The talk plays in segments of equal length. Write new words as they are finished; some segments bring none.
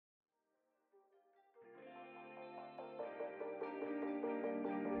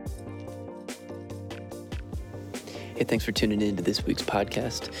Hey, thanks for tuning in to this week's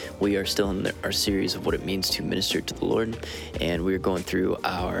podcast. We are still in our series of what it means to minister to the Lord, and we're going through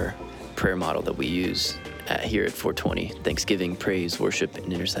our prayer model that we use here at 420, Thanksgiving, Praise, Worship,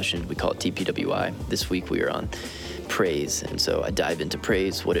 and Intercession. We call it TPWI. This week we are on praise, and so I dive into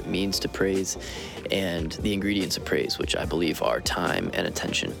praise, what it means to praise, and the ingredients of praise, which I believe are time and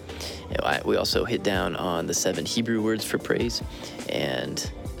attention. We also hit down on the 7 Hebrew words for praise,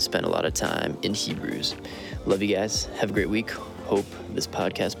 and spend a lot of time in Hebrews. Love you guys. Have a great week. Hope this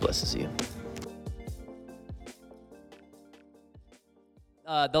podcast blesses you.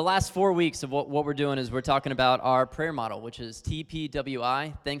 The last 4 weeks of what we're doing is we're talking about our prayer model, which is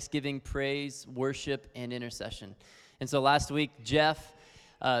TPWI, Thanksgiving, Praise, Worship, and Intercession. And so last week, Jeff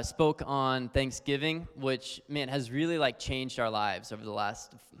spoke on Thanksgiving, which, man, has really changed our lives over the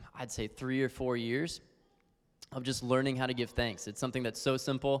last, I'd say, 3 or 4 years of just learning how to give thanks. It's something that's so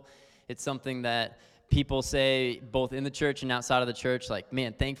simple. It's something that people say both in the church and outside of the church,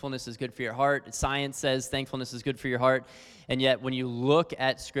 man, thankfulness is good for your heart. Science says thankfulness is good for your heart. And yet when you look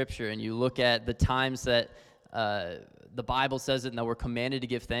at Scripture and you look at the times that the Bible says it and that we're commanded to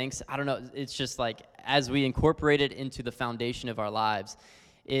give thanks, I don't know, it's just as we incorporate it into the foundation of our lives,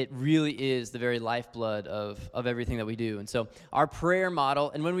 it really is the very lifeblood of everything that we do. And so our prayer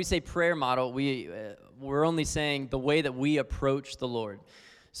model, and when we say prayer model, we're only saying the way that we approach the Lord.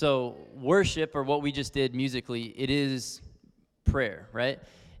 So worship, or what we just did musically, it is prayer, right?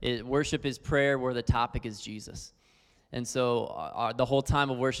 Worship is prayer where the topic is Jesus. And so the whole time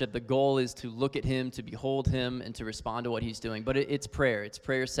of worship, the goal is to look at him, to behold him, and to respond to what he's doing. But it's prayer. It's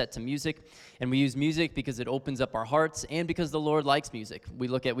prayer set to music. And we use music because it opens up our hearts and because the Lord likes music. We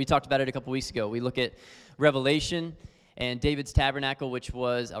talked about it a couple weeks ago. We look at Revelation and David's tabernacle, which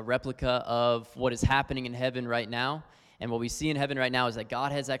was a replica of what is happening in heaven right now. And what we see in heaven right now is that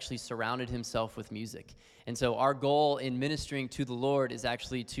God has actually surrounded himself with music. And so our goal in ministering to the Lord is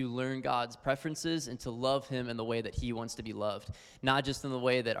actually to learn God's preferences and to love him in the way that he wants to be loved. Not just in the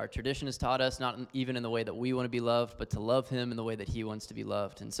way that our tradition has taught us, not even in the way that we want to be loved, but to love him in the way that he wants to be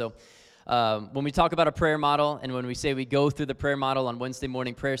loved. And so when we talk about a prayer model, and when we say we go through the prayer model on Wednesday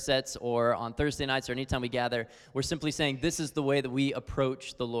morning prayer sets or on Thursday nights or anytime we gather, we're simply saying this is the way that we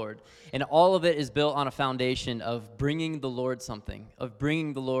approach the Lord. And all of it is built on a foundation of bringing the Lord something, of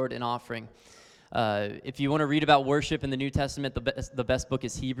bringing the Lord an offering. If you want to read about worship in the New Testament, the best book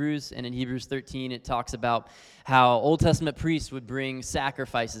is Hebrews, and in Hebrews 13 it talks about how Old Testament priests would bring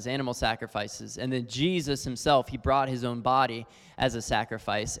sacrifices, animal sacrifices, and then Jesus himself, he brought his own body as a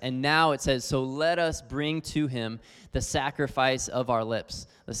sacrifice, and now it says, so let us bring to him the sacrifice of our lips,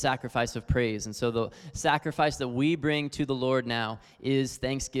 the sacrifice of praise. And so the sacrifice that we bring to the Lord now is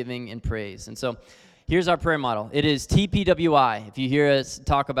thanksgiving and praise. And so here's our prayer model. It is TPWI. If you hear us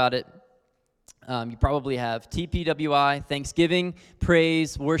talk about it, you probably have TPWI, Thanksgiving,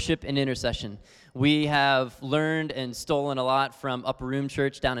 Praise, Worship, and Intercession. We have learned and stolen a lot from Upper Room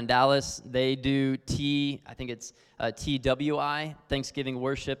Church down in Dallas. They do TWI, Thanksgiving,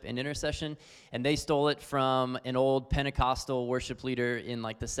 Worship, and Intercession, and they stole it from an old Pentecostal worship leader in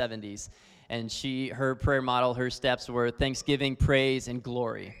the 70s. And her prayer model, her steps were Thanksgiving, Praise, and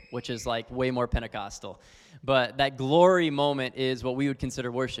Glory, which is way more Pentecostal. But that glory moment is what we would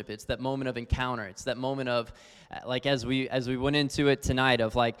consider worship. It's that moment of encounter. It's that moment of, as we went into it tonight,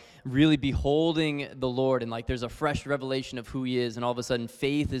 of really beholding the Lord, and there's a fresh revelation of who he is, and all of a sudden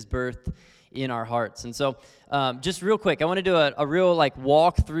faith is birthed in our hearts. And so just real quick, I want to do a real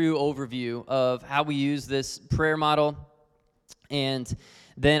walk-through overview of how we use this prayer model, and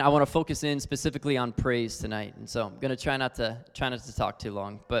then I want to focus in specifically on praise tonight. And so I'm going to try not to talk too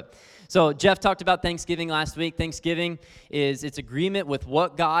long. So Jeff talked about Thanksgiving last week. Thanksgiving is its agreement with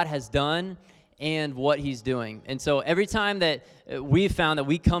what God has done and what he's doing. And so every time that we've found that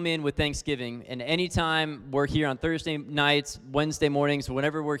we come in with Thanksgiving, and anytime we're here on Thursday nights, Wednesday mornings,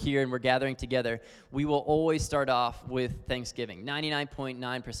 whenever we're here and we're gathering together, we will always start off with Thanksgiving,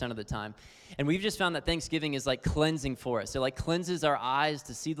 99.9% of the time. And we've just found that Thanksgiving is cleansing for us. It cleanses our eyes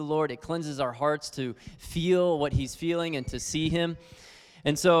to see the Lord. It cleanses our hearts to feel what he's feeling and to see him.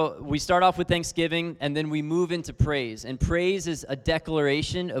 And so we start off with Thanksgiving, and then we move into praise. And praise is a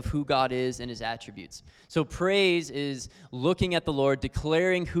declaration of who God is and his attributes. So praise is looking at the Lord,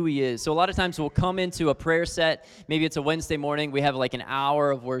 declaring who he is. So a lot of times we'll come into a prayer set. Maybe it's a Wednesday morning. We have an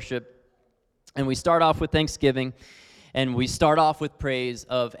hour of worship. And we start off with Thanksgiving. And we start off with praise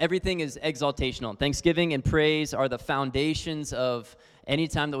of everything is exaltational. Thanksgiving and praise are the foundations of any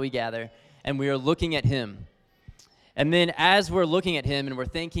time that we gather. And we are looking at him. And then as we're looking at him and we're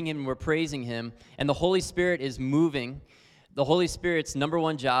thanking him and we're praising him and the Holy Spirit is moving, The Holy Spirit's number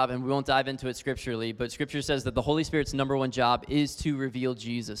one job, and we won't dive into it scripturally, but Scripture says that the Holy Spirit's number one job is to reveal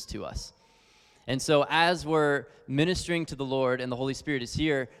Jesus to us. And so as we're ministering to the Lord and the Holy Spirit is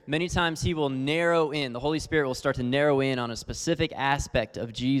here, many times he will narrow in, the Holy Spirit will start to narrow in on a specific aspect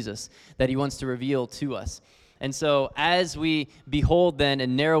of Jesus that he wants to reveal to us. And so as we behold then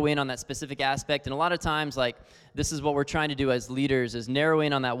and narrow in on that specific aspect, and a lot of times, like, this is what we're trying to do as leaders, is narrow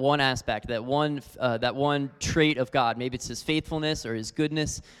in on that one aspect, that one trait of God. Maybe it's his faithfulness or his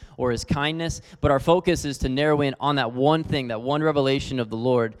goodness or his kindness, but our focus is to narrow in on that one thing, that one revelation of the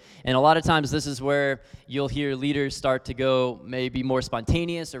Lord. And a lot of times this is where you'll hear leaders start to go maybe more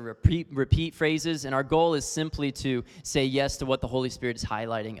spontaneous or repeat phrases, and our goal is simply to say yes to what the Holy Spirit is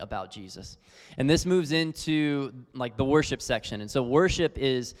highlighting about Jesus. And this moves into like the worship section. And so worship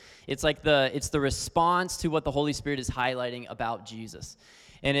is, it's the response to what the Holy Spirit is highlighting about Jesus.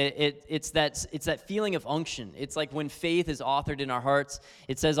 And it's that feeling of unction. It's like when faith is authored in our hearts.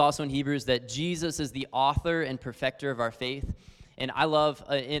 It says also in Hebrews that Jesus is the author and perfecter of our faith. And I love,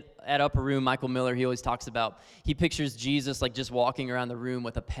 at Upper Room, Michael Miller, he always talks about, he pictures Jesus like just walking around the room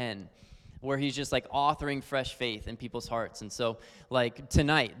with a pen, where he's just like authoring fresh faith in people's hearts. And so like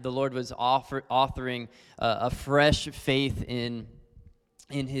tonight, the Lord was authoring a fresh faith in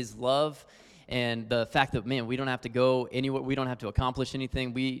his love, and the fact that, man, we don't have to go anywhere, we don't have to accomplish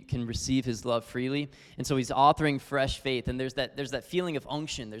anything, we can receive his love freely. And so he's authoring fresh faith, and there's that feeling of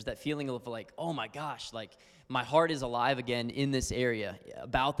unction, there's that feeling of like, oh my gosh, like my heart is alive again in this area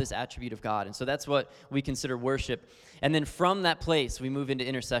about this attribute of God. And so that's what we consider worship. And then from that place, we move into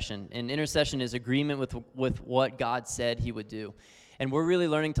intercession. And intercession is agreement with what God said he would do. And we're really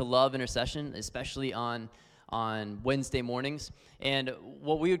learning to love intercession, especially on Wednesday mornings. And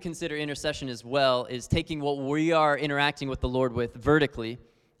what we would consider intercession as well is taking what we are interacting with the Lord with vertically,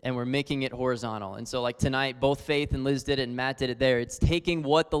 and we're making it horizontal. And so like tonight, both Faith and Liz did it and Matt did it there. It's taking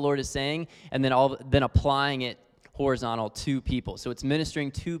what the Lord is saying and then applying it horizontal to people. So it's ministering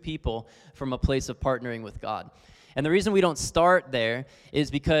to people from a place of partnering with God. And the reason we don't start there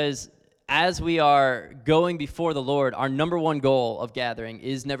is because as we are going before the Lord, our number one goal of gathering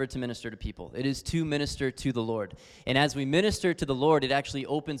is never to minister to people. It is to minister to the Lord. And as we minister to the Lord, it actually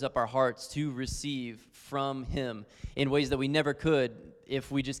opens up our hearts to receive from him in ways that we never could if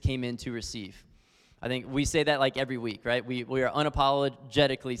we just came in to receive. I think we say that like every week, right? We are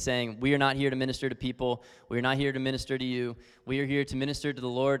unapologetically saying we are not here to minister to people. We are not here to minister to you. We are here to minister to the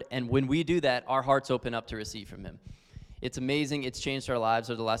Lord. And when we do that, our hearts open up to receive from him. It's amazing. It's changed our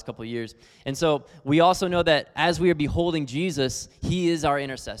lives over the last couple of years. And so we also know that as we are beholding Jesus, he is our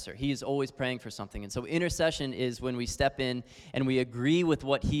intercessor. He is always praying for something. And so intercession is when we step in and we agree with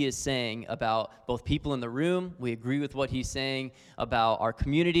what he is saying about both people in the room. We agree with what he's saying about our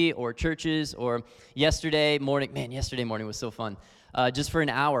community or churches. Or yesterday morning was so fun. Just for an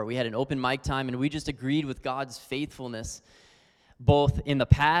hour, we had an open mic time, and we just agreed with God's faithfulness both in the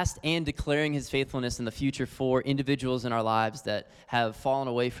past and declaring his faithfulness in the future for individuals in our lives that have fallen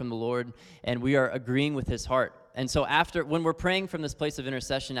away from the Lord, and we are agreeing with his heart. And so when we're praying from this place of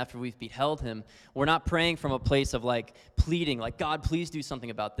intercession after we've beheld him, we're not praying from a place of like pleading, like, God, please do something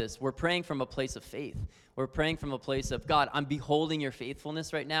about this. We're praying from a place of faith. We're praying from a place of, God, I'm beholding your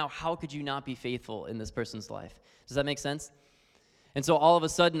faithfulness right now. How could you not be faithful in this person's life? Does that make sense? And so all of a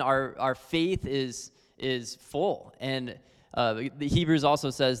sudden our faith is full. And the Hebrews also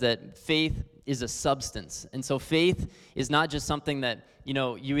says that faith is a substance. And so faith is not just something that,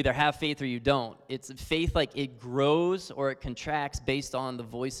 you either have faith or you don't. It's faith like it grows or it contracts based on the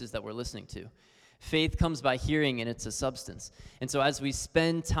voices that we're listening to. Faith comes by hearing, and it's a substance. And so as we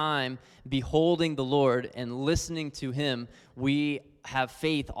spend time beholding the Lord and listening to him, we have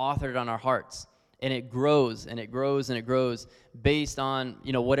faith authored on our hearts. And it grows and it grows and it grows based on,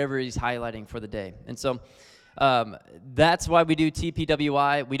 whatever he's highlighting for the day. And so that's why we do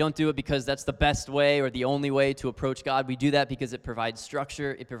TPWI. We don't do it because that's the best way or the only way to approach God. We do that because it provides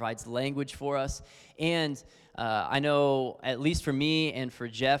structure, it provides language for us. And I know, at least for me and for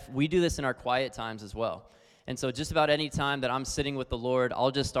Jeff, we do this in our quiet times as well. And so just about any time that I'm sitting with the Lord, I'll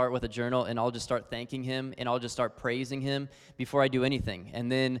just start with a journal, and I'll just start thanking him, and I'll just start praising him before I do anything.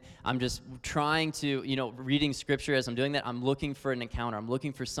 And then I'm just trying to, reading scripture as I'm doing that, I'm looking for an encounter. I'm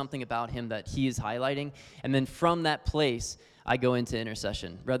looking for something about him that he is highlighting. And then from that place, I go into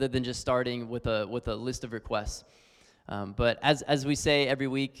intercession, rather than just starting with a list of requests. But as we say every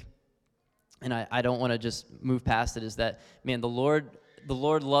week, and I don't want to just move past it, is that, man, the Lord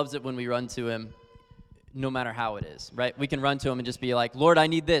loves it when we run to him, no matter how it is, right? We can run to him and just be like, Lord, I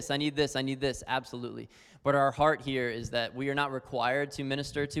need this, I need this, I need this, absolutely. But our heart here is that we are not required to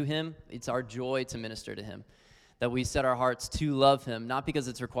minister to him. It's our joy to minister to him. that we set our hearts to love him, not because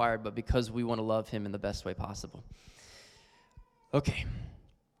it's required, but because we want to love him in the best way possible. Okay.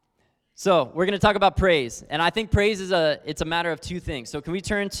 So we're going to talk about praise, and I think praise is it's a matter of two things. So can we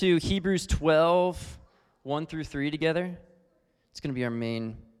turn to Hebrews 12, 1 through 3 together? It's going to be our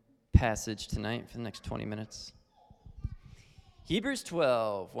main passage tonight for the next 20 minutes. Hebrews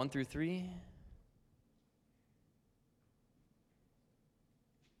 12, 1 through 3.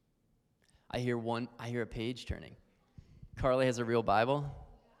 I hear a page turning. Carly has a real Bible.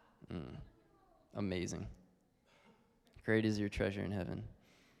 Amazing. Great is your treasure in heaven.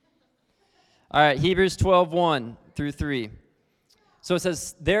 All right, Hebrews 12, 1 through 3. So it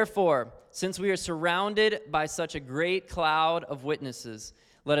says, therefore, since we are surrounded by such a great cloud of witnesses,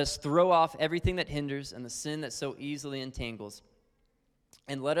 let us throw off everything that hinders and the sin that so easily entangles.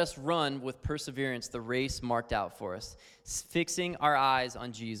 And let us run with perseverance the race marked out for us, fixing our eyes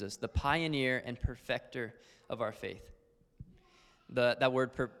on Jesus, the pioneer and perfecter of our faith. That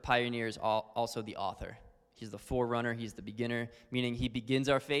word pioneer is also the author. He's the forerunner, he's the beginner, meaning he begins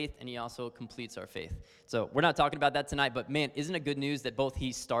our faith and he also completes our faith. So we're not talking about that tonight, but man, isn't it good news that both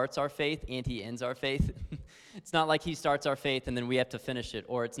he starts our faith and he ends our faith? It's not like he starts our faith and then we have to finish it,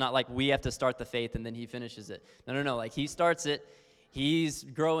 or it's not like we have to start the faith and then he finishes it. No, like he starts it, he's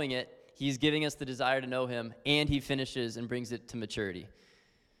growing it, he's giving us the desire to know him, and he finishes and brings it to maturity.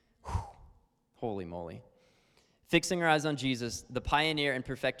 Whew. Holy moly. Fixing our eyes on Jesus, the pioneer and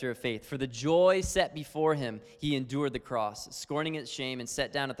perfecter of faith. For the joy set before him, he endured the cross, scorning its shame, and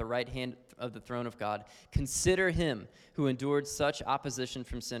sat down at the right hand of the throne of God. Consider him who endured such opposition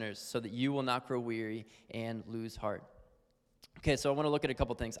from sinners, so that you will not grow weary and lose heart. Okay, so I want to look at a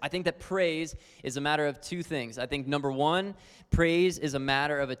couple things. I think that praise is a matter of two things. I think, number one, praise is a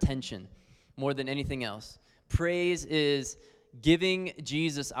matter of attention more than anything else. Praise is giving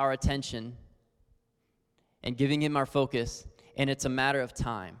Jesus our attention and giving him our focus, and it's a matter of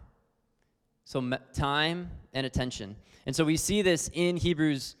time. So time and attention. And so we see this in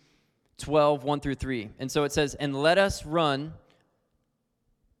Hebrews 12, 1 through 3. And so it says, and let us run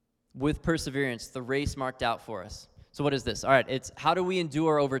with perseverance the race marked out for us. So what is this? All right, it's how do we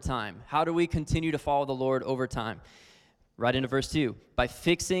endure over time? How do we continue to follow the Lord over time? Right into verse 2. By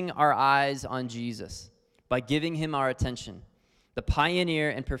fixing our eyes on Jesus, by giving him our attention, the pioneer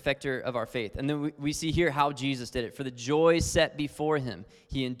and perfecter of our faith. And then we see here how Jesus did it. For the joy set before him,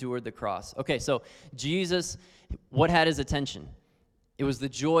 he endured the cross. Okay, so Jesus, what had his attention? It was the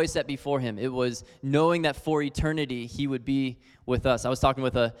joy set before him. It was knowing that for eternity he would be with us. I was talking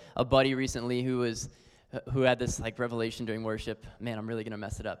with a buddy recently who had this like revelation during worship. Man, I'm really going to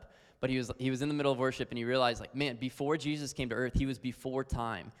mess it up. But he was in the middle of worship, and he realized, like, man, before Jesus came to earth, he was before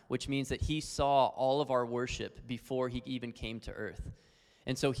time, which means that he saw all of our worship before he even came to earth.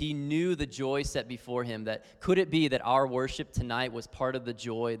 And so he knew the joy set before him, that could it be that our worship tonight was part of the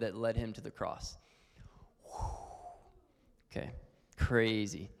joy that led him to the cross? Okay,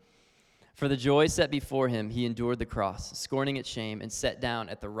 crazy. For the joy set before him, he endured the cross, scorning its shame, and sat down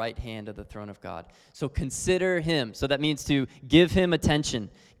at the right hand of the throne of God. So consider him. So that means to give him attention,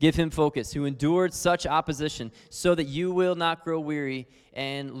 give him focus, who endured such opposition, so that you will not grow weary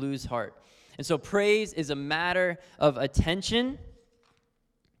and lose heart. And so praise is a matter of attention.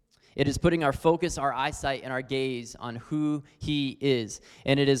 It is putting our focus, our eyesight, and our gaze on who he is.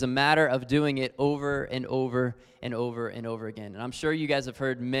 And it is a matter of doing it over and over and over and over again. And I'm sure you guys have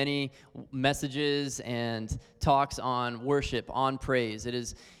heard many messages and talks on worship, on praise. It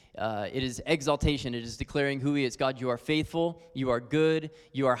is exaltation. It is declaring who he is. God, you are faithful. You are good.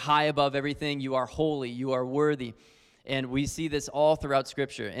 You are high above everything. You are holy. You are worthy. And we see this all throughout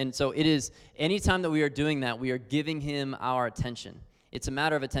Scripture. And so it is, anytime that we are doing that, we are giving him our attention. It's a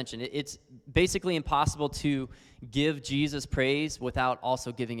matter of attention. It's basically impossible to give Jesus praise without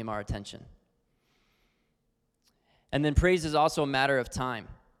also giving him our attention. And then praise is also a matter of time.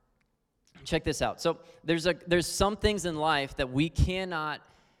 Check this out. So there's some things in life that we cannot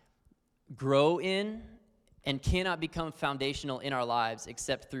grow in and cannot become foundational in our lives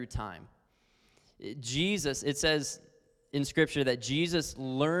except through time. Jesus, it says in Scripture that Jesus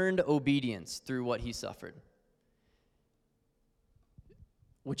learned obedience through what he suffered.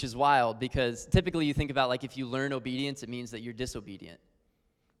 Which is wild, because typically you think about, like, if you learn obedience, it means that you're disobedient.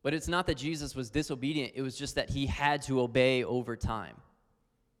 But it's not that Jesus was disobedient. It was just that he had to obey over time.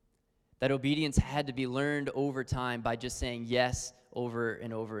 That obedience had to be learned over time by just saying yes over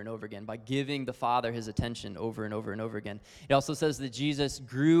and over and over again, by giving the Father his attention over and over and over again. It also says that Jesus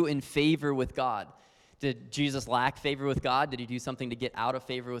grew in favor with God. Did Jesus lack favor with God? Did he do something to get out of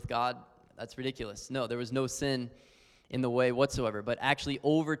favor with God? That's ridiculous. No, there was no sin in the way whatsoever, but actually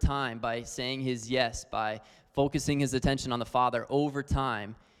over time, by saying his yes, by focusing his attention on the Father over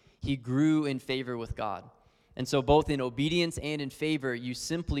time, he grew in favor with God. And so both in obedience and in favor, you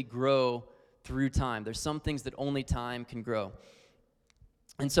simply grow through time. There's some things that only time can grow.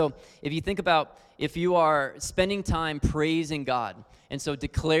 And so if you think about, if you are spending time praising God, and so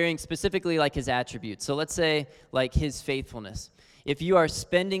declaring specifically like his attributes, so let's say like his faithfulness. If you are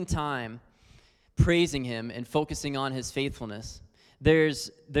spending time praising him and focusing on his faithfulness, there's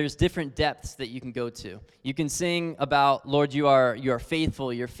different depths that you can go to. You can sing about, Lord, you are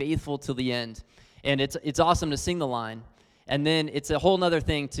faithful, you're faithful till the end. And it's awesome to sing the line. And then it's a whole nother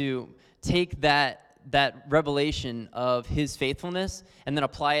thing to take that revelation of his faithfulness and then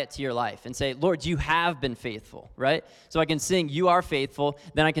apply it to your life and say, Lord, you have been faithful, right? So I can sing, you are faithful.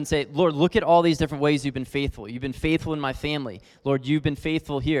 Then I can say, Lord, look at all these different ways you've been faithful. You've been faithful in my family. Lord, you've been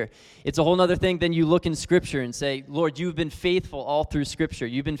faithful here. It's a whole nother thing. Then you look in Scripture and say, Lord, you've been faithful all through Scripture.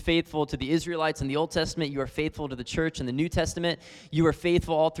 You've been faithful to the Israelites in the Old Testament. You are faithful to the church in the New Testament. You are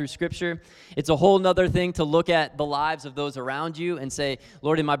faithful all through Scripture. It's a whole nother thing to look at the lives of those around you and say,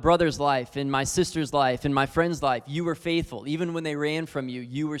 Lord, in my brother's life, in my sister's life, in my friend's life, you were faithful. Even when they ran from you,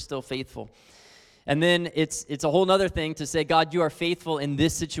 you were still faithful. And then it's a whole nother thing to say, God, you are faithful in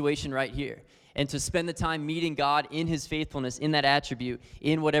this situation right here. And to spend the time meeting God in his faithfulness, in that attribute,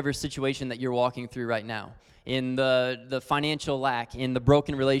 in whatever situation that you're walking through right now. In the financial lack, in the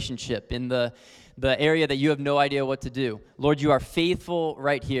broken relationship, in the area that you have no idea what to do. Lord, you are faithful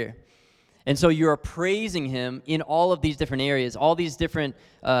right here. And so you are praising him in all of these different areas, all these different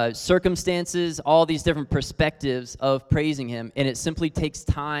circumstances, all these different perspectives of praising him, and it simply takes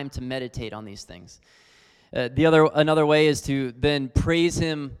time to meditate on these things. Another way is to then praise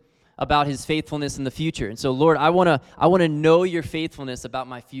him about his faithfulness in the future. And so, Lord, I want to know your faithfulness about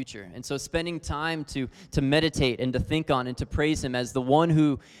my future. And so spending time to meditate and to think on and to praise him as the one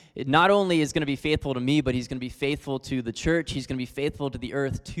who not only is going to be faithful to me, but he's going to be faithful to the church. He's going to be faithful to the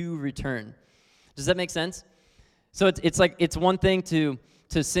earth to return. Does that make sense? So it's one thing to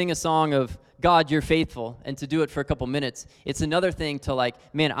sing a song of God, you're faithful, and to do it for a couple minutes. It's another thing to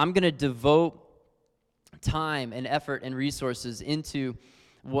man, I'm going to devote time and effort and resources into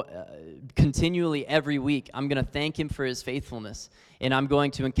continually every week. I'm going to thank him for his faithfulness, and I'm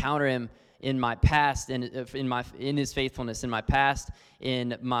going to encounter him in my past and in his faithfulness. In my past,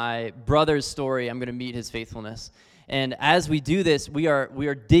 in my brother's story, I'm going to meet his faithfulness. And as we do this, we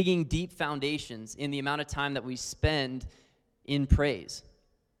are digging deep foundations in the amount of time that we spend in praise.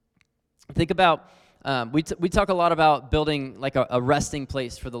 Think about we talk a lot about building like a resting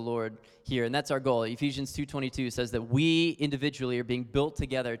place for the Lord here, and that's our goal. Ephesians 2:22 says that we individually are being built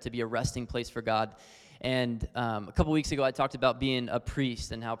together to be a resting place for God. And a couple weeks ago, I talked about being a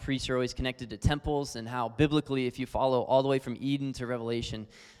priest and how priests are always connected to temples, and how biblically, if you follow all the way from Eden to Revelation,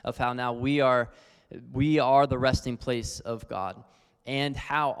 of how now we are the resting place of God. And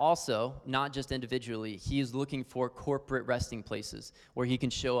how also, not just individually, he is looking for corporate resting places where he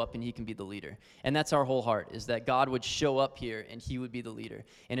can show up and he can be the leader. And that's our whole heart, is that God would show up here and he would be the leader.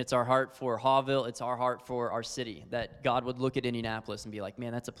 And it's our heart for Hawville, it's our heart for our city, that God would look at Indianapolis and be like,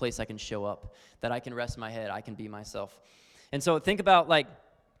 man, that's a place I can show up, that I can rest my head, I can be myself. And so think about,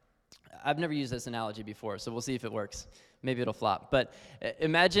 I've never used this analogy before, so we'll see if it works. Maybe it'll flop. But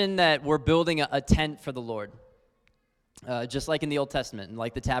imagine that we're building a tent for the Lord. Just like in the Old Testament, and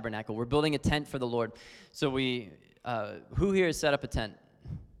like the tabernacle. We're building a tent for the Lord. So who here has set up a tent?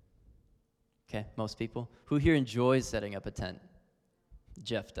 Okay, most people. Who here enjoys setting up a tent?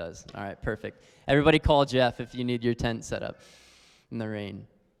 Jeff does. All right, perfect. Everybody call Jeff if you need your tent set up in the rain.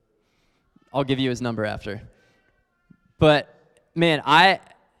 I'll give you his number after. But, man,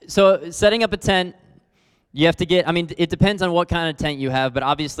 so setting up a tent, you have to it depends on what kind of tent you have, but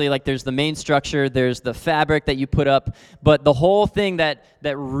obviously, there's the main structure, there's the fabric that you put up, but the whole thing that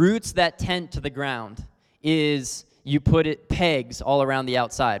roots that tent to the ground is you put pegs all around the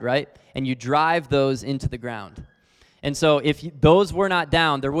outside, right? And you drive those into the ground. And so if those were not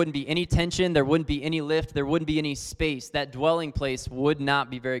down, there wouldn't be any tension, there wouldn't be any lift, there wouldn't be any space. That dwelling place would not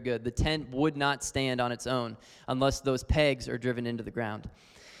be very good. The tent would not stand on its own unless those pegs are driven into the ground.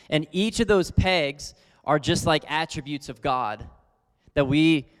 And each of those pegs are just like attributes of God that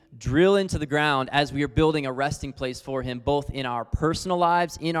we drill into the ground as we are building a resting place for him, both in our personal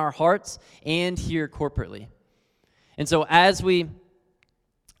lives, in our hearts, and here corporately. And so as we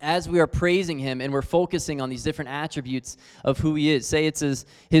as we are praising him and we're focusing on these different attributes of who he is, say it's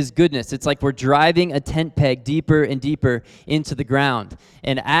his goodness, it's like we're driving a tent peg deeper and deeper into the ground.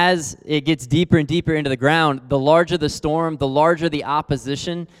 And as it gets deeper and deeper into the ground, the larger the storm, the larger the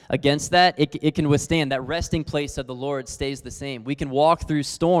opposition against that, it can withstand. That resting place of the Lord stays the same. We can walk through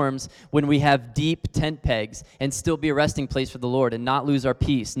storms when we have deep tent pegs and still be a resting place for the Lord and not lose our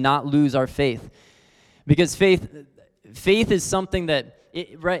peace, not lose our faith. Because faith is something that,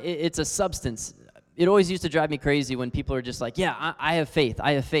 it's a substance. It always used to drive me crazy when people are just like, yeah, I have faith,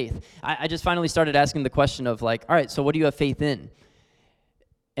 I have faith. I just finally started asking the question of like, all right, so what do you have faith in?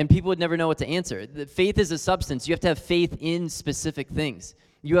 And people would never know what to answer. Faith is a substance. You have to have faith in specific things.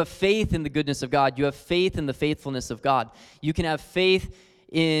 You have faith in the goodness of God. You have faith in the faithfulness of God. You can have faith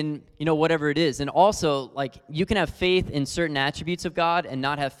in, whatever it is. And also, like, you can have faith in certain attributes of God and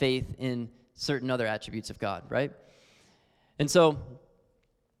not have faith in certain other attributes of God, right? And so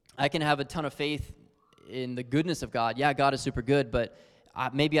I can have a ton of faith in the goodness of God. Yeah, God is super good, but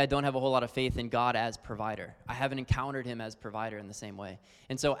maybe I don't have a whole lot of faith in God as provider. I haven't encountered him as provider in the same way.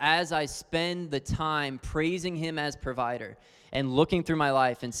 And so as I spend the time praising him as provider and looking through my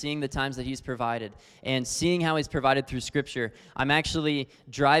life and seeing the times that he's provided and seeing how he's provided through Scripture, I'm actually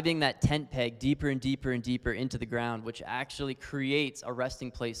driving that tent peg deeper and deeper and deeper into the ground, which actually creates a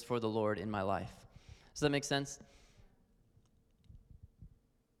resting place for the Lord in my life. Does that make sense?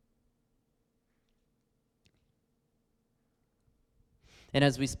 And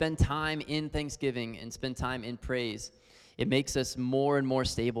as we spend time in thanksgiving and spend time in praise, it makes us more and more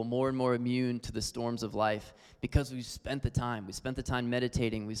stable, more and more immune to the storms of life because we've spent the time. We spent the time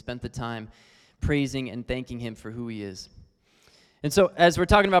meditating. We spent the time praising and thanking him for who he is. And so as we're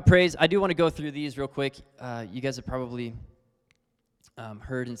talking about praise, I do want to go through these real quick. You guys have probably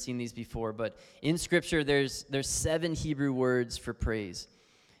heard and seen these before, but in Scripture, there's 7 Hebrew words for praise.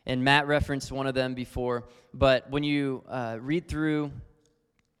 And Matt referenced one of them before, but when you read through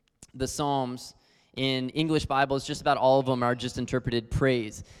the Psalms in English Bibles, just about all of them are just interpreted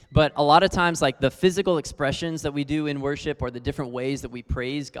praise. But a lot of times, like the physical expressions that we do in worship or the different ways that we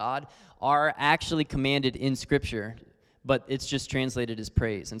praise God are actually commanded in Scripture, but it's just translated as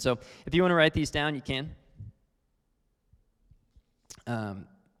praise. And so if you want to write these down, you can.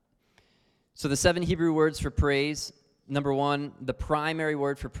 So the 7 Hebrew words for praise, number 1, the primary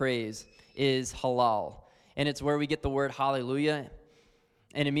word for praise is halal. And it's where we get the word hallelujah.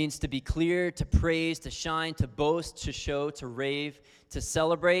 And it means to be clear, to praise, to shine, to boast, to show, to rave, to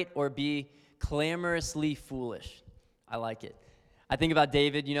celebrate, or be clamorously foolish. I like it. I think about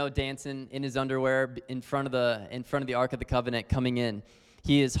David, dancing in his underwear in front of the Ark of the Covenant coming in.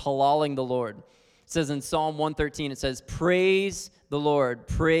 He is halaling the Lord. It says in Psalm 113, it says, praise the Lord,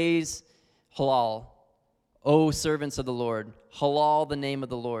 praise halal, O servants of the Lord, halal the name of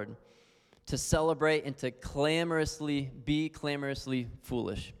the Lord. To celebrate and to be clamorously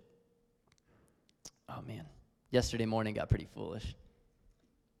foolish. Oh man, yesterday morning got pretty foolish.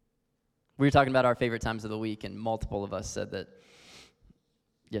 We were talking about our favorite times of the week, and multiple of us said that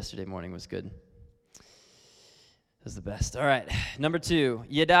yesterday morning was good. It was the best. All right, number 2,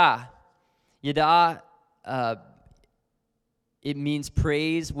 yada. Yada, it means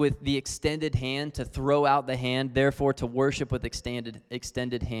praise with the extended hand, to throw out the hand, therefore to worship with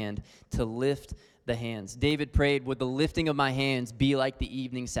extended hand, to lift the hands. David prayed, would the lifting of my hands be like the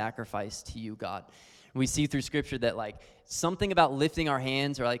evening sacrifice to you, God? We see through Scripture that like something about lifting our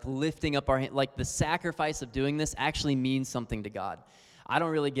hands or like lifting up our hand, like the sacrifice of doing this actually means something to God. I don't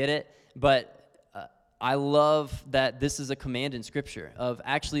really get it, but I love that this is a command in Scripture of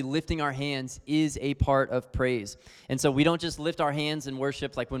actually lifting our hands is a part of praise. And so we don't just lift our hands in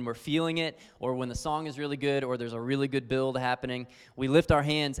worship like when we're feeling it or when the song is really good or there's a really good build happening. We lift our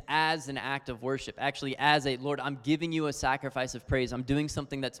hands as an act of worship, actually as Lord, I'm giving you a sacrifice of praise. I'm doing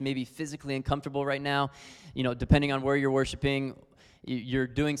something that's maybe physically uncomfortable right now. Depending on where you're worshiping, you're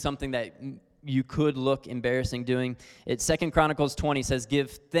doing something that you could look embarrassing doing. 2 Chronicles 20 says, give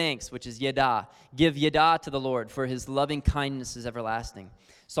thanks, which is yada. Give yada to the Lord, for his loving kindness is everlasting.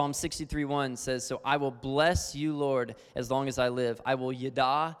 Psalm 63:1 says, so I will bless you, Lord, as long as I live. I will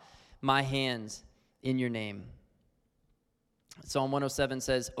yada my hands in your name. Psalm 107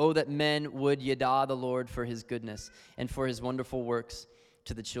 says, oh, that men would yada the Lord for his goodness and for his wonderful works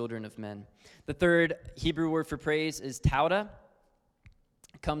to the children of men. The 3rd Hebrew word for praise is tauda.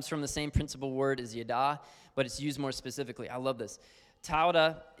 Comes from the same principal word as yada, but it's used more specifically. I love this.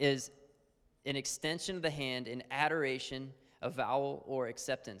 Tauda is an extension of the hand in adoration, avowal, or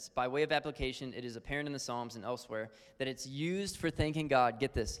acceptance. By way of application, it is apparent in the Psalms and elsewhere that it's used for thanking God,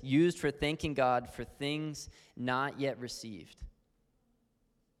 get this, used for thanking God for things not yet received.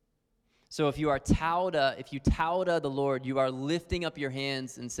 So if you tauda the Lord, you are lifting up your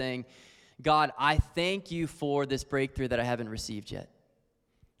hands and saying, God, I thank you for this breakthrough that I haven't received yet.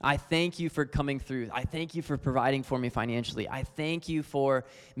 I thank you for coming through. I thank you for providing for me financially. I thank you for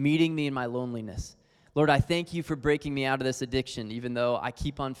meeting me in my loneliness. Lord, I thank you for breaking me out of this addiction, even though I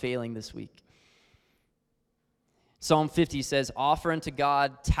keep on failing this week. Psalm 50 says, offer unto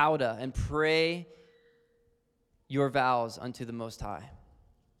God tauda and pray your vows unto the Most High.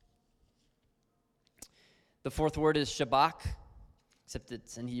 The fourth word is shabach, except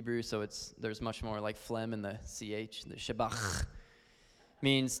it's in Hebrew, so there's much more like phlegm in the CH. The shabach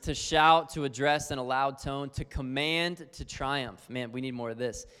means to shout, to address in a loud tone, to command, to triumph. Man, we need more of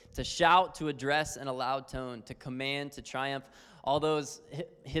this. To shout, to address in a loud tone, to command, to triumph. All those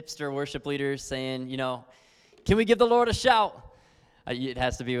hipster worship leaders saying, can we give the Lord a shout? It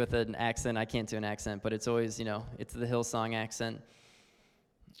has to be with an accent. I can't do an accent, but it's always, it's the Hillsong accent.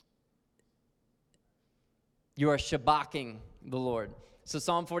 You are shabaching the Lord. So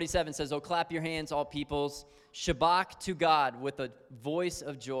Psalm 47 says, oh, clap your hands, all peoples. Shabach to God with a voice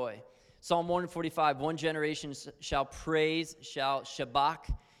of joy. Psalm 145, one generation shall shabach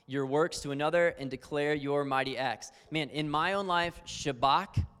your works to another and declare your mighty acts. Man, in my own life,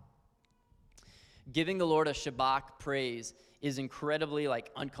 shabach, giving the Lord a shabach praise is incredibly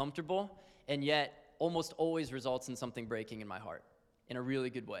uncomfortable, and yet almost always results in something breaking in my heart in a really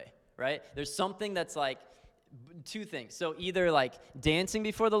good way, right? There's something that's two things. So either dancing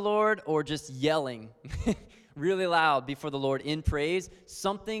before the Lord or just yelling really loud before the Lord in praise.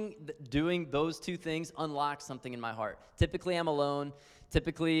 Doing those two things unlocks something in my heart. Typically I'm alone.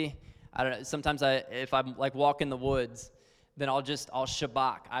 Typically, I don't know, sometimes if I'm walk in the woods, then I'll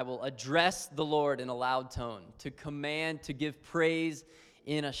shabach. I will address the Lord in a loud tone, to command, to give praise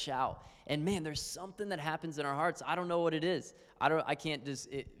in a shout. And man, there's something that happens in our hearts. I don't know what it is. I can't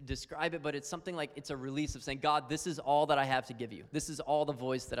describe it, but it's something it's a release of saying, God, this is all that I have to give you. This is all the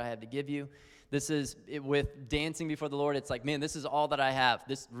voice that I have to give you. This is with dancing before the Lord. It's man, this is all that I have.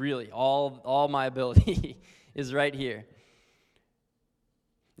 This really, all my ability is right here.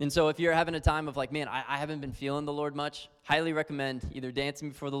 And so if you're having a time of man, I haven't been feeling the Lord much, highly recommend either dancing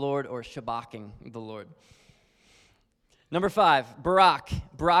before the Lord or shabaching the Lord. Number 5, barak.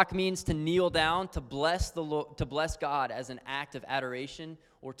 Barak means to kneel down, to bless God as an act of adoration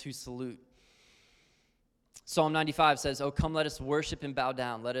or to salute. Psalm 95 says, "Oh, come, let us worship and bow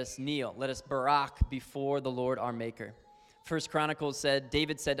down. Let us kneel. Let us barak before the Lord our Maker." First Chronicles said,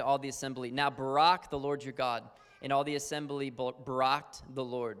 David said to all the assembly, "Now barak the Lord your God." And all the assembly baraked the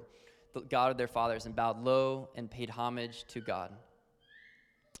Lord, the God of their fathers, and bowed low and paid homage to God.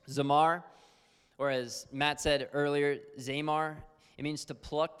 Zamar, or as Matt said earlier, zamar, it means to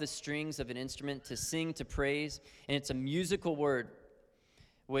pluck the strings of an instrument, to sing, to praise. And it's a musical word,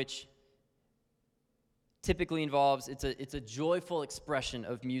 which typically involves, it's a joyful expression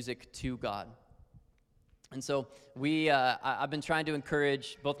of music to God. And so I've been trying to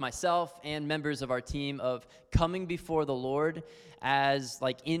encourage both myself and members of our team of coming before the Lord as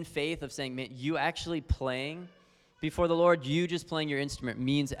in faith of saying, man, you actually playing before the Lord, you just playing your instrument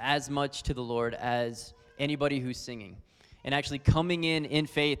means as much to the Lord as anybody who's singing. And actually coming in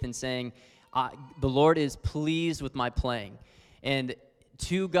faith and saying, the Lord is pleased with my playing. And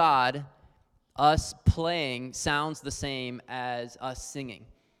to God, us playing sounds the same as us singing,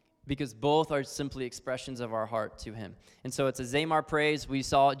 because both are simply expressions of our heart to him. And so it's a zamar praise. We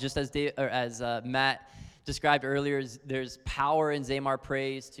saw, just as Matt described earlier, there's power in zamar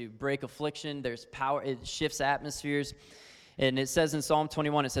praise to break affliction. There's power, it shifts atmospheres. And it says in Psalm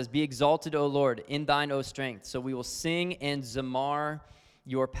 21, it says, "Be exalted, O Lord, in thine, O strength. So we will sing and zamar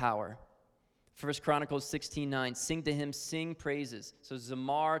your power." 1 Chronicles 16:9, "Sing to him, sing praises." So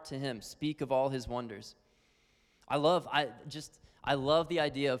zamar to him, speak of all his wonders. I love the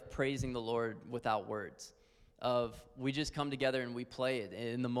idea of praising the Lord without words. Of we just come together and we play it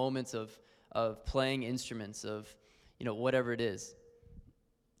in the moments of playing instruments, of whatever it is,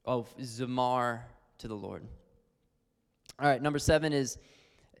 of zamar to the Lord. All right, number 7 is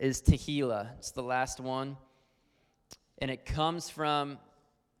tehillah. It's the last one, and it comes from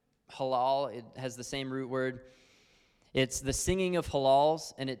halal. It has the same root word. It's the singing of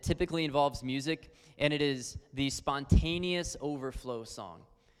halals, and it typically involves music, and it is the spontaneous overflow song.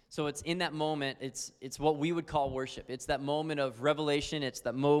 So it's in that moment, it's what we would call worship. It's that moment of revelation. It's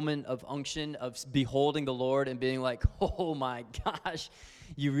that moment of unction, of beholding the Lord and being like, oh my gosh,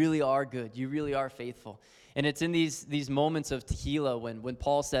 you really are good. You really are faithful. And it's in these moments of tehillah when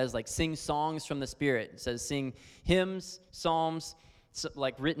Paul says, sing songs from the Spirit. It says sing hymns, psalms,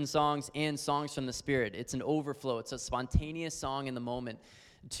 written songs and songs from the Spirit. It's an overflow. It's a spontaneous song in the moment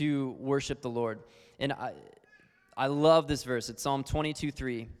to worship the Lord. And I love this verse. It's Psalm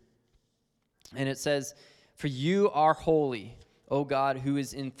 22:3. And it says, "For you are holy, O God, who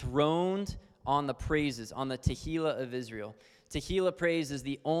is enthroned on the praises, on the Tehillah of Israel." Tehillah praise is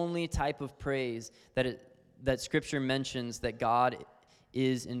the only type of praise that Scripture mentions that God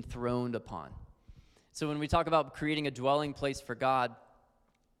is enthroned upon. So when we talk about creating a dwelling place for God,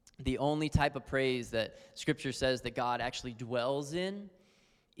 the only type of praise that Scripture says that God actually dwells in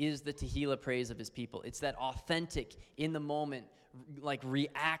is the Tehillah praise of his people. It's that authentic, in the moment, like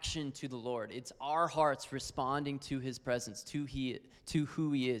reaction to the Lord. It's our hearts responding to his presence, to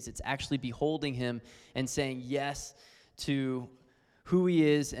who he is. It's actually beholding him and saying yes to who he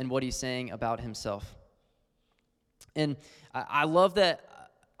is and what he's saying about himself. And I love that.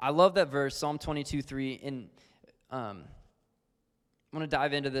 I love that verse, Psalm 22:3. And I'm going to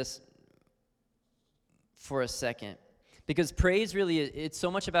dive into this for a second, because praise really it's so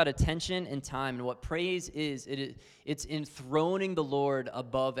much about attention and time. And what praise is, it's enthroning the Lord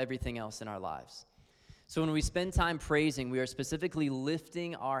above everything else in our lives. So when we spend time praising, we are specifically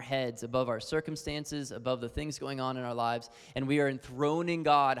lifting our heads above our circumstances, above the things going on in our lives, and we are enthroning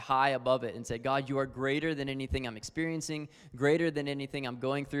God high above it and say, God, you are greater than anything I'm experiencing, greater than anything I'm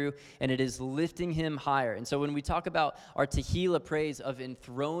going through, and it is lifting him higher. And so when we talk about our Tehillah praise of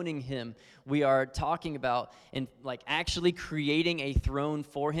enthroning him, we are talking about actually creating a throne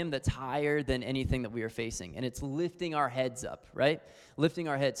for him that's higher than anything that we are facing, and it's lifting our heads up, right? Lifting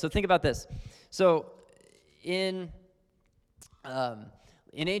our heads. So think about this. So in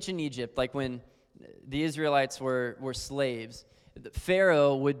ancient Egypt, like when the Israelites were slaves,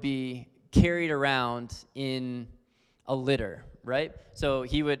 Pharaoh would be carried around in a litter, right? So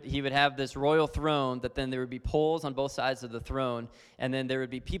he would have this royal throne that then there would be poles on both sides of the throne, and then there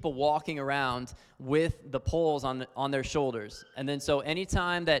would be people walking around with the poles on their shoulders. And then so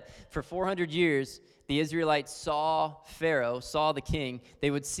anytime that for 400 years the Israelites saw Pharaoh, saw the king,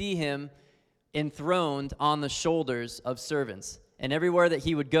 they would see him enthroned on the shoulders of servants. And everywhere that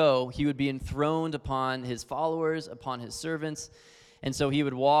he would go, he would be enthroned upon his followers, upon his servants. And so he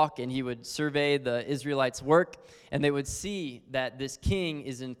would walk and he would survey the Israelites' work, and they would see that this king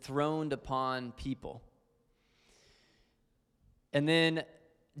is enthroned upon people. And then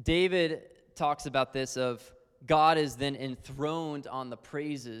David talks about this of God is then enthroned on the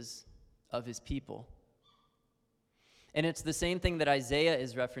praises of his people. And it's the same thing that Isaiah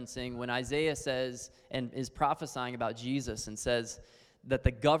is referencing when Isaiah says and is prophesying about Jesus and says that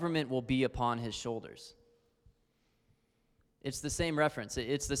the government will be upon his shoulders. It's the same reference.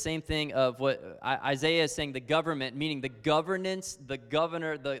 It's the same thing of what Isaiah is saying, the government, meaning the governance, the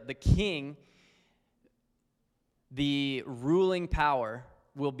governor, the king, the ruling power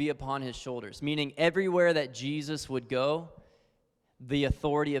will be upon his shoulders, meaning everywhere that Jesus would go, the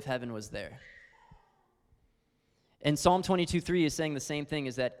authority of heaven was there. And Psalm 22:3 is saying the same thing,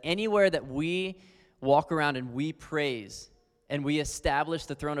 is that anywhere that we walk around and we praise and we establish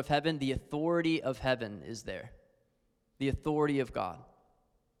the throne of heaven, the authority of heaven is there. The authority of God.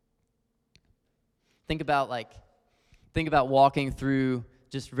 Think about walking through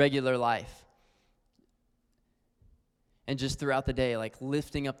just regular life. And just throughout the day, like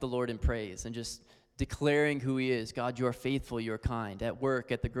lifting up the Lord in praise and just declaring who he is. God, you are faithful, you are kind. At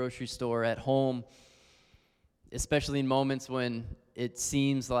work, at the grocery store, at home, especially in moments when it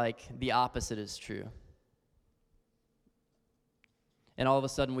seems like the opposite is true. And all of a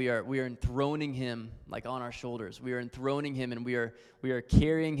sudden we are enthroning him like on our shoulders. We are enthroning him, and we are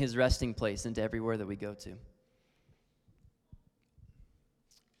carrying his resting place into everywhere that we go to.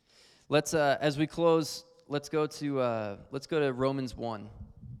 Let's as we close, let's go to Romans 1.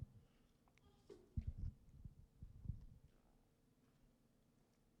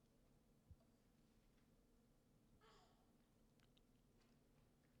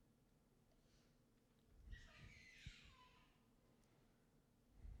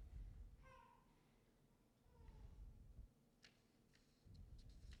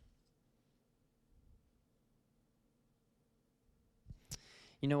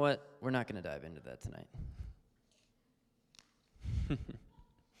 You know what? We're not going to dive into that tonight.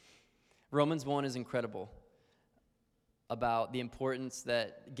 Romans 1 is incredible about the importance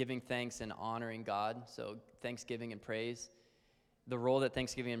that giving thanks and honoring God, so thanksgiving and praise, the role that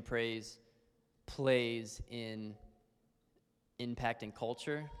thanksgiving and praise plays in impacting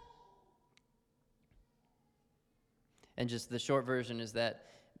culture. And just the short version is that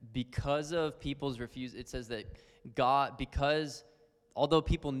because of people's refusal, it says that although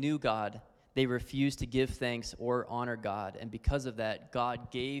people knew God, they refused to give thanks or honor God. And because of that, God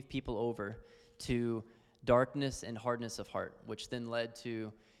gave people over to darkness and hardness of heart, which then led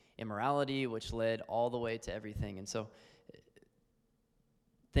to immorality, which led all the way to everything. And so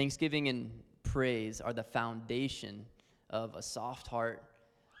thanksgiving and praise are the foundation of a soft heart,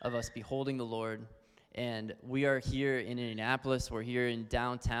 of us beholding the Lord. And we are here in Indianapolis, we're here in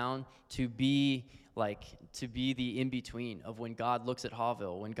downtown to be the in-between of when God looks at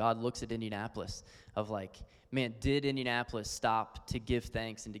Hawville, when God looks at Indianapolis, of like, man, did Indianapolis stop to give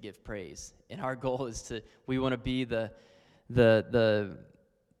thanks and to give praise? And our goal is we want to be the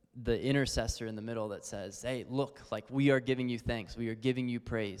intercessor in the middle that says, hey, look, like we are giving you thanks. We are giving you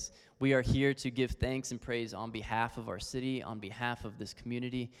praise. We are here to give thanks and praise on behalf of our city, on behalf of this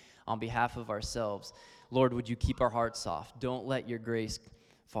community, on behalf of ourselves. Lord, would you keep our hearts soft? Don't let your grace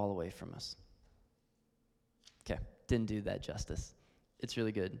fall away from us. Okay, didn't do that justice. It's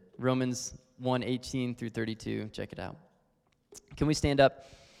really good. Romans 1:18 through 32, check it out. Can we stand up?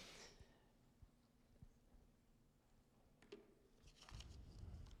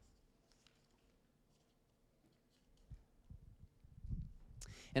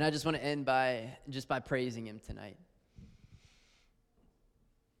 And I just want to end by praising him tonight.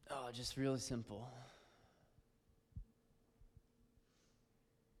 Oh, just really simple.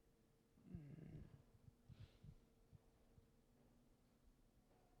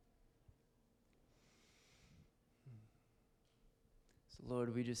 So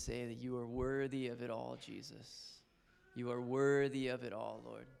Lord, we just say that you are worthy of it all, Jesus. You are worthy of it all,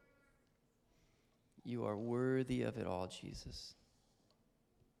 Lord. You are worthy of it all, Jesus.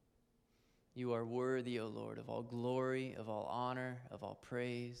 You are worthy, O Lord, of all glory, of all honor, of all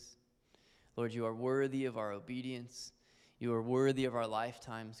praise. Lord, you are worthy of our obedience. You are worthy of our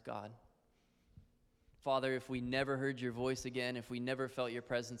lifetimes, God. Father, if we never heard your voice again, if we never felt your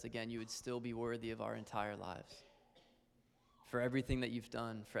presence again, you would still be worthy of our entire lives. For everything that you've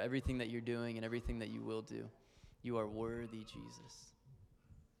done, for everything that you're doing, and everything that you will do, you are worthy, Jesus.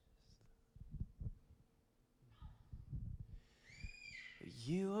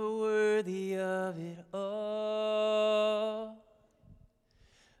 You are worthy of it all.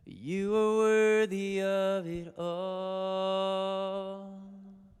 You are worthy of it all.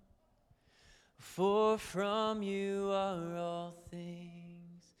 For from you are all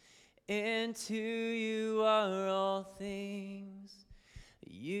things, and to you are all things.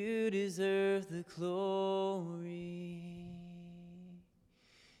 You deserve the glory.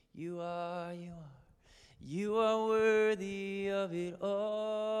 You are worthy of it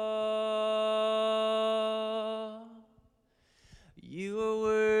all. You are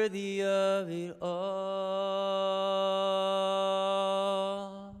worthy of it all.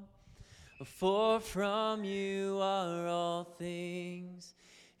 For from you are all things,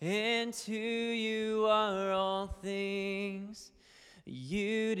 and to you are all things.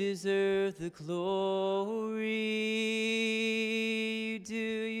 You deserve the glory.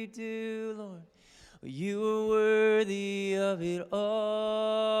 You do, Lord. You are worthy of it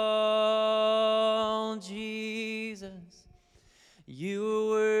all, Jesus. You are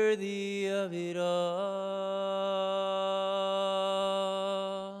worthy of it all.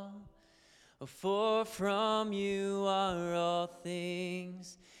 For from you are all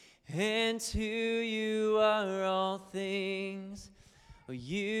things, and to you are all things.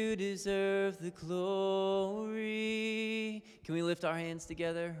 You deserve the glory. Can we lift our hands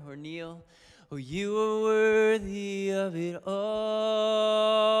together or kneel? Oh, you are worthy of it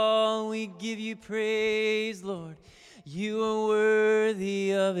all. We give you praise, Lord. You are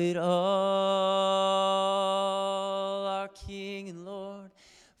worthy of it all, our King and Lord.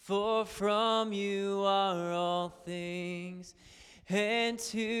 For from you are all things, and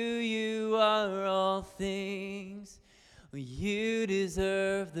to you are all things. You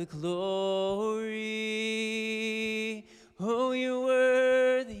deserve the glory. Oh, you're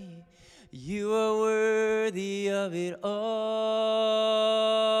worthy. You are worthy of it all,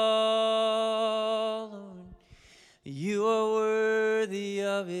 Lord. You are worthy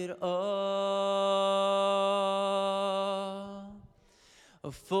of it all.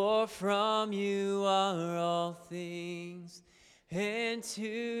 For from you are all things, and to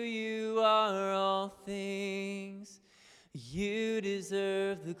you are all things. You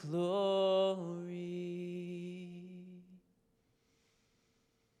deserve the glory.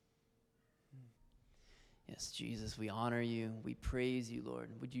 Yes, Jesus, we honor you. We praise you, Lord.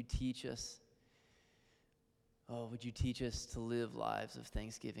 Would you teach us? Oh, would you teach us to live lives of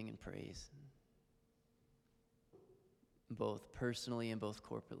thanksgiving and praise, both personally and both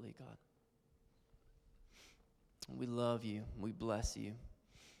corporately, God. We love you. We bless you.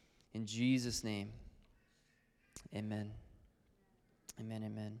 In Jesus' name, amen. Amen,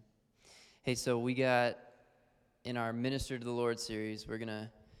 amen. Hey, so we got in our Minister to the Lord series, we're going to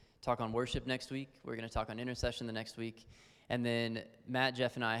talk on worship next week. We're going to talk on intercession the next week. And then Matt,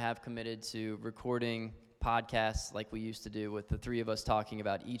 Jeff, and I have committed to recording podcasts like we used to do with the three of us talking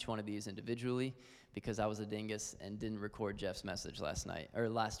about each one of these individually, because I was a dingus and didn't record Jeff's message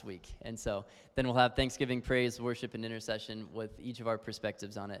last week. And so then we'll have Thanksgiving, praise, worship, and intercession with each of our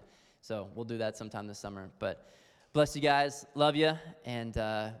perspectives on it. So we'll do that sometime this summer. But bless you guys. Love you. And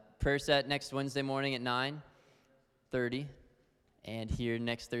prayer set next Wednesday morning at 9:30 and here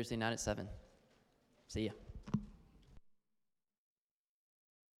next Thursday night at 7. See ya.